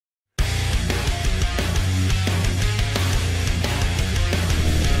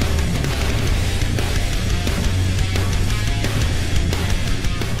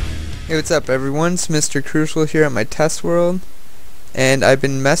Hey, what's up everyone? It's Mrcrucial here at my test world, and I've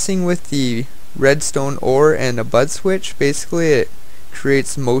been messing with the redstone ore and a bud switch. Basically it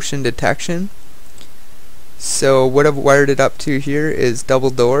creates motion detection. So what I've wired it up to here is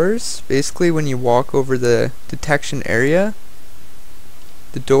double doors. Basically when you walk over the detection area,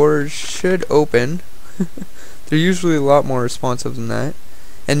 the doors should open. They're usually a lot more responsive than that.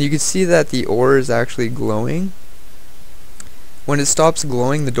 And you can see that the ore is actually glowing. When it stops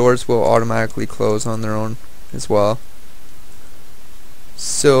glowing, the doors will automatically close on their own as well.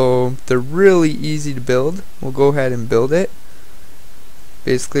 So they're really easy to build. We'll go ahead and build it.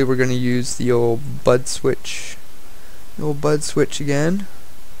 Basically we're going to use the old bud switch. The old bud switch again.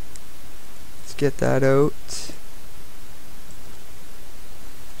 Let's get that out.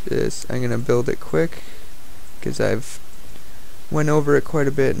 I'm going to build it quick because I've went over it quite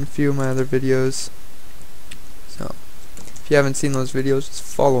a bit in a few of my other videos. So if you haven't seen those videos, just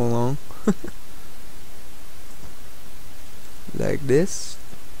follow along. Like this.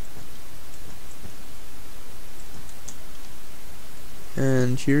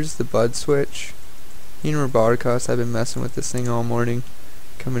 And here's the bud switch. In Roboticos, I've been messing with this thing all morning,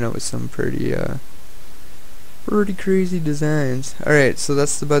 coming up with some pretty crazy designs. Alright, so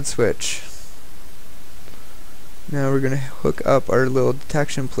that's the bud switch. Now we're gonna hook up our little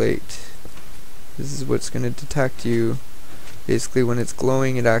detection plate. This is what's gonna detect you. Basically when it's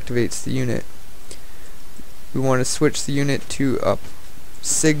glowing, it activates the unit. We want to switch the unit to a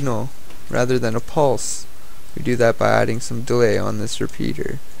signal rather than a pulse. We do that by adding some delay on this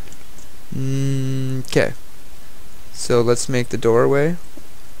repeater. Okay, so let's make the doorway.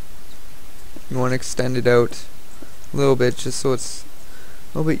 You want to extend it out a little bit just so it's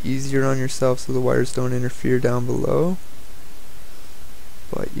a little bit easier on yourself so the wires don't interfere down below.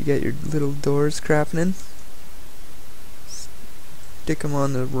 But you get your little doors crapping. Stick them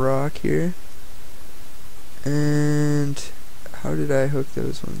on the rock here. And how did I hook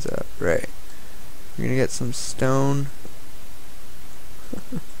those ones up? Right. You're gonna get some stone.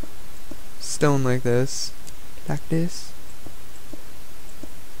 Stone like this. Like this.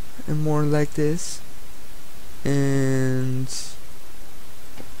 And more like this. And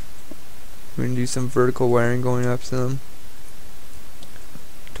we're gonna do some vertical wiring going up to them.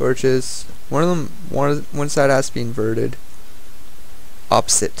 Torches. One side has to be inverted.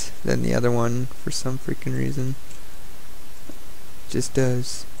 Opposite than the other one for some freaking reason. Just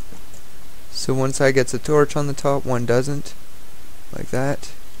does. So one side gets a torch on the top, one doesn't. Like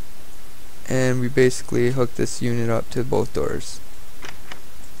that. And we basically hook this unit up to both doors.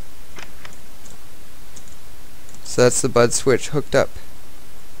 So that's the bud switch hooked up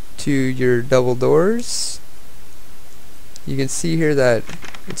to your double doors. You can see here that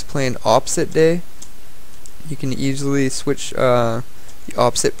it's playing opposite day. You can easily switch the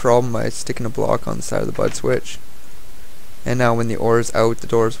opposite problem by sticking a block on the side of the bud switch. And now when the ore is out, the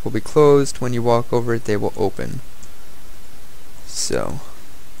doors will be closed. When you walk over it, they will open. So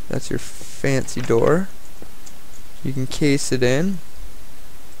that's your fancy door. You can case it in,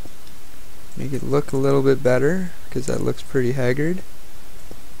 make it look a little bit better because that looks pretty haggard.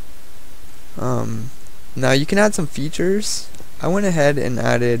 Now you can add some features. I went ahead and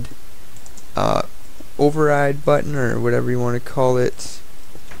added override button, or whatever you want to call it,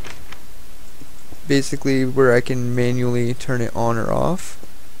 basically where I can manually turn it on or off.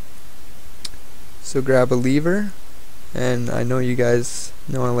 So grab a lever, and I know you guys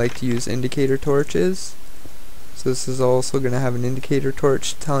know I like to use indicator torches, so this is also going to have an indicator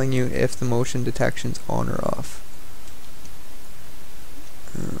torch telling you if the motion detection's on or off.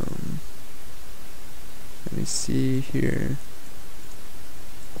 Let me see here.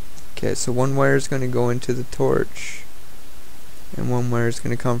 Okay, so one wire is going to go into the torch, and one wire is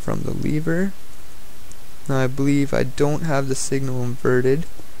going to come from the lever. Now I believe I don't have the signal inverted,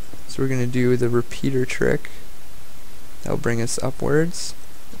 so we're going to do the repeater trick. That'll bring us upwards.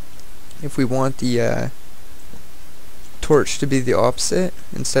 If we want the torch to be the opposite,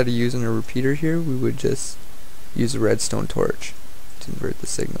 instead of using a repeater here, we would just use a redstone torch to invert the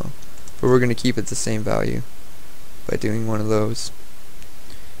signal. But we're going to keep it the same value by doing one of those.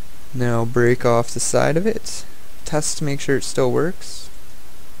 Now break off the side of it. Test to make sure it still works.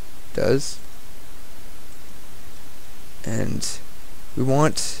 It does. And we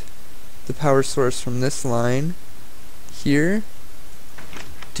want the power source from this line here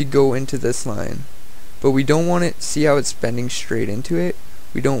to go into this line. But we don't want it, see how it's bending straight into it?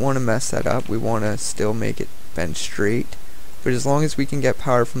 We don't want to mess that up. We want to still make it bend straight. But as long as we can get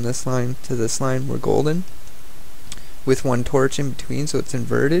power from this line to this line, we're golden. With one torch in between so it's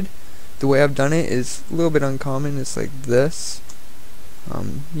inverted. The way I've done it is a little bit uncommon. It's like this.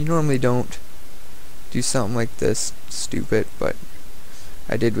 You normally don't do something like this stupid, but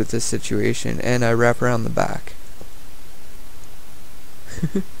I did with this situation, and I wrap around the back.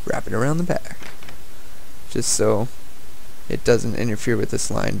 Wrap it around the back, just so it doesn't interfere with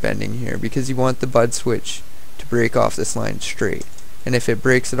this line bending here, because you want the bud switch to break off this line straight, and if it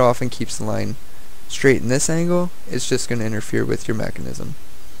breaks it off and keeps the line straight in this angle, it's just going to interfere with your mechanism.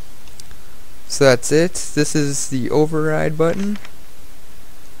 So that's it. This is the override button.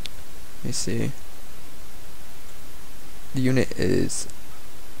 Let me see. The unit is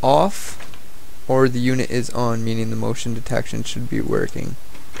off, or the unit is on, meaning the motion detection should be working.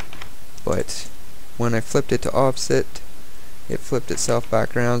 But when I flipped it to offset, it flipped itself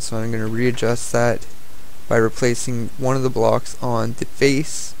back around, so I'm going to readjust that by replacing one of the blocks on the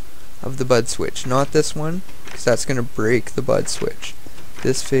face of the bud switch. Not this one, because that's going to break the bud switch.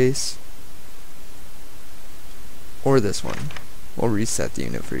 This face, or this one, will reset the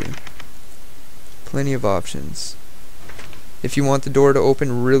unit for you. Plenty of options. If you want the door to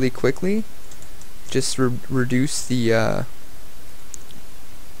open really quickly, just reduce the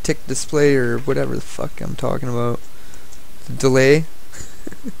tick display, or whatever the fuck I'm talking about, the delay,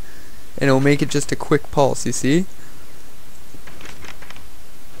 and it'll make it just a quick pulse, you see?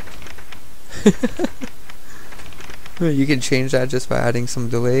 You can change that just by adding some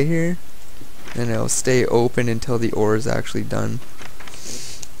delay here, and it'll stay open until the ore is actually done,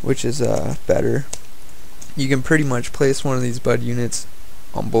 which is better. You can pretty much place one of these bud units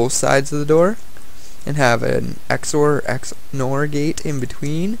on both sides of the door and have an XOR XNOR gate in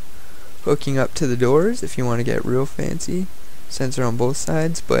between hooking up to the doors if you want to get real fancy. Sensor on both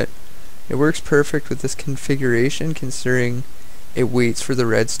sides, but it works perfect with this configuration, considering it waits for the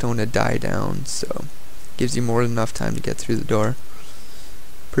redstone to die down, so gives you more than enough time to get through the door.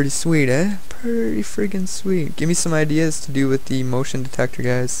 Pretty sweet, eh? Pretty friggin' sweet. Give me some ideas to do with the motion detector,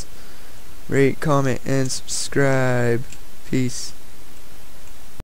 guys. Rate, comment, and subscribe. Peace.